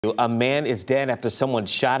A man is dead after someone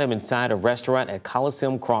shot him inside a restaurant at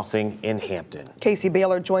Coliseum Crossing in Hampton. Casey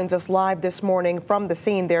Baylor joins us live this morning from the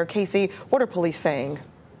scene there. Casey, what are police saying?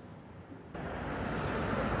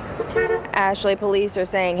 Ashley,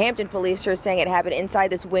 Hampton police are saying it happened inside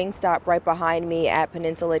this Wingstop right behind me at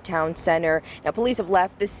Peninsula Town Center. Now, police have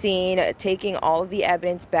left the scene, taking all of the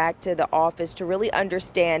evidence back to the office to really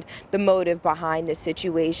understand the motive behind this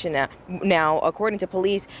situation. Now, according to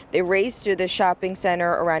police, they raced to the shopping center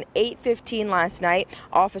around 8:15 last night.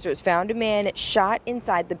 Officers found a man shot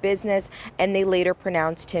inside the business, and they later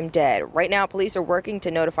pronounced him dead. Right now, police are working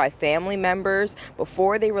to notify family members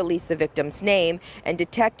before they release the victim's name, and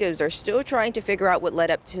detectives are still trying to figure out what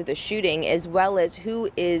led up to the shooting, as well as who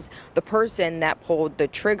is the person that pulled the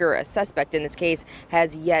trigger. A suspect in this case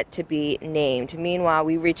has yet to be named. Meanwhile,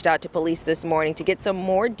 we reached out to police this morning to get some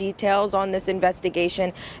more details on this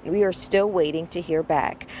investigation, and we are still waiting to hear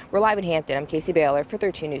back. We're live in Hampton. I'm Casey Baylor for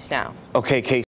 13 News Now. Okay, Casey.